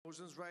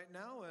emotions right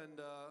now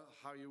and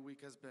how your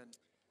week has been.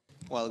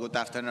 Well, good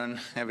afternoon,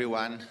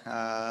 everyone.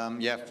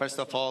 Yeah, first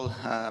of all,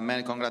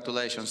 many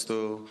congratulations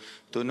to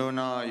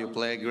Nuno. You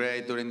played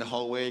great during the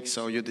whole week,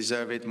 so you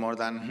deserve it more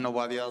than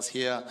nobody else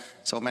here.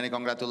 So many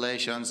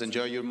congratulations.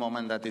 Enjoy your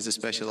moment. That is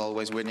special,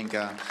 always winning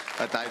a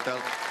title.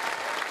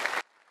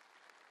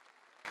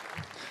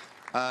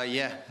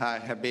 Yeah, I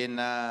have been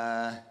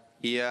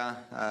here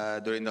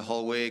during the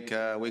whole week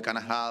and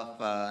a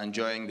half,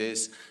 enjoying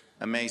this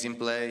amazing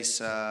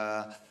place.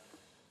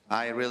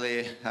 I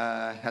really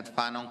had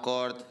fun on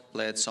court,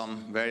 played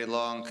some very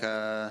long,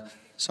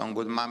 some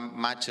good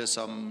matches,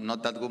 some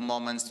not that good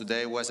moments.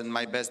 Today wasn't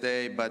my best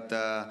day, but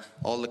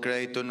all the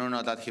credit to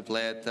Nuno that he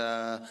played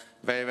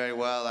very, very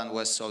well and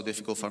was so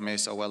difficult for me,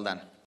 so well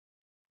done.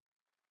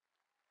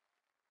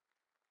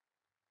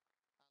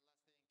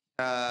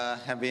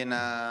 Have been,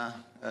 I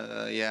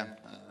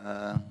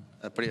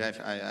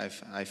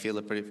feel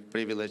a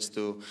privilege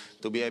to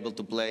be able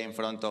to play in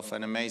front of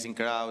an amazing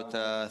crowd.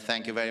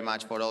 Thank you very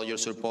much for all your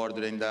support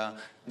during the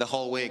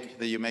whole week.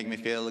 You make me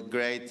feel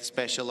great,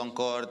 special on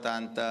court,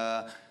 and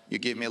you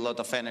give me a lot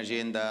of energy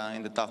in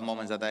the tough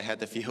moments that I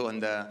had a few on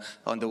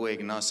the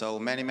week. No? So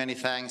many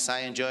thanks. I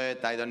enjoy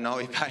it. I don't know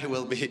if I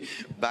will be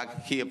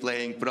back here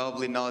playing.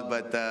 Probably not,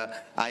 but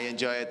I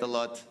enjoy it a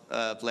lot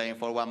playing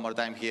for one more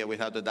time here,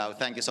 without a doubt.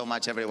 Thank you so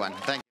much, everyone.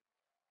 Thank you.